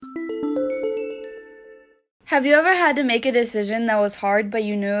Have you ever had to make a decision that was hard but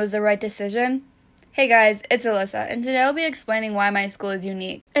you knew it was the right decision? Hey guys, it's Alyssa, and today I'll be explaining why my school is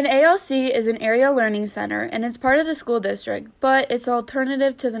unique. An ALC is an area learning center, and it's part of the school district, but it's an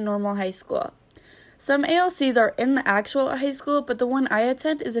alternative to the normal high school. Some ALCs are in the actual high school, but the one I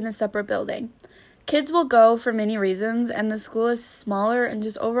attend is in a separate building. Kids will go for many reasons, and the school is smaller and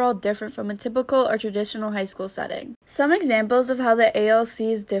just overall different from a typical or traditional high school setting. Some examples of how the ALC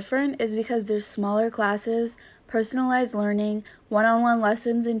is different is because there's smaller classes, personalized learning, one-on-one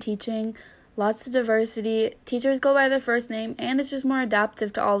lessons and teaching, lots of diversity, teachers go by their first name, and it's just more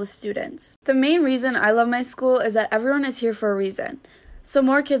adaptive to all the students. The main reason I love my school is that everyone is here for a reason. So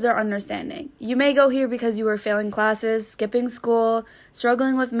more kids are understanding. You may go here because you were failing classes, skipping school,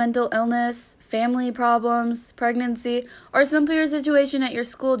 struggling with mental illness, family problems, pregnancy, or simply your situation at your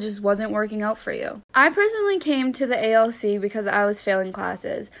school just wasn't working out for you. I personally came to the ALC because I was failing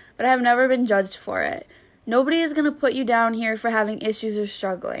classes, but I have never been judged for it. Nobody is going to put you down here for having issues or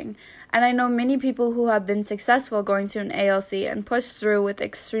struggling. And I know many people who have been successful going to an ALC and pushed through with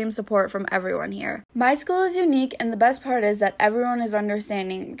extreme support from everyone here. My school is unique, and the best part is that everyone is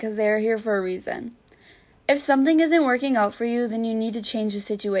understanding because they are here for a reason. If something isn't working out for you, then you need to change the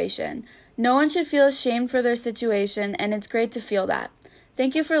situation. No one should feel ashamed for their situation, and it's great to feel that.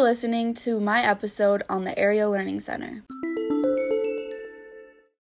 Thank you for listening to my episode on the Area Learning Center.